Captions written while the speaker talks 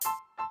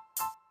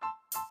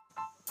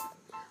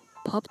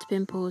popped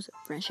pimples,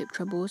 friendship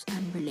troubles,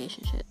 and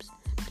relationships.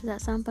 Does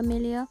that sound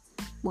familiar?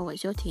 Well,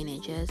 it's your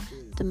teenagers,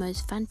 the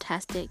most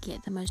fantastic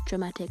yet the most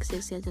dramatic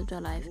 6 years of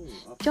their life.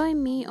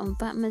 Join me on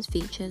Fatma's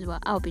Features where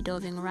I'll be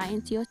delving right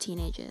into your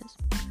teenagers.